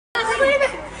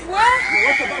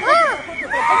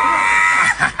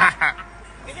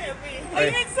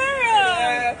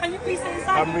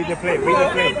plate. Read the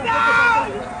plate.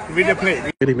 Read the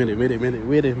plate.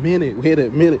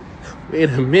 Wait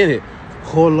a minute.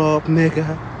 Hold up,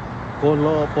 nigga.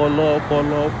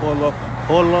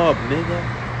 Hold up, nigga.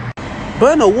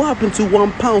 Burner, what happened to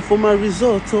 £1 for my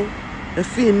risotto? A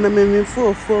fiend I'm in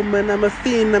for, man, I'm a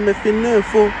fiend, I'm a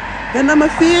finefo. And I'm a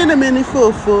fiend, I'm in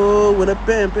for with a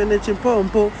pamp and a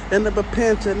chimpompo, and I'm a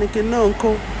pant and a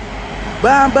kinonko.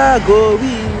 Bamba go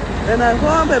we, and I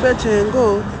want baby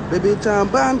chengo, baby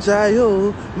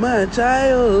tambanjayo, my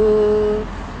child.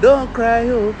 Don't cry,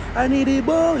 oh. I need a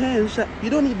bow hand shot. You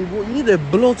don't need the bow, you need a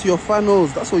blow to your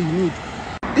funnels. That's what you need.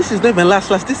 This is not even last,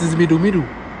 this is middle.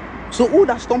 So all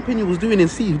that stomping you was doing in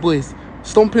Steve, boys,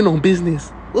 stomping on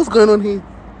business. What's going on here?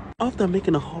 After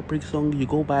making a heartbreak song, you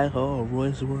go buy her a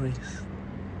Royce.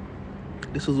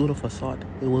 This was all a facade.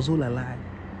 It was all a lie.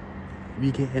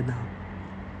 We get it now.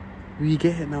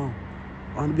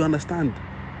 And we understand.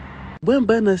 When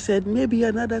Burner said, maybe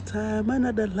another time,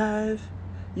 another life,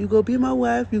 you go be my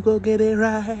wife, you go get it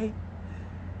right.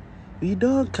 We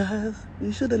don't cause.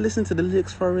 You should have listened to the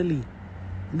lyrics thoroughly.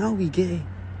 Now we get it.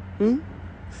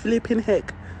 Flipping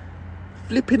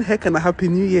heck and a happy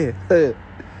new year.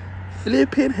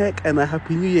 Flipping heck and a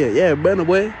happy new year. Yeah,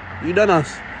 Burnaboy, you done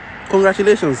us.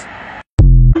 Congratulations.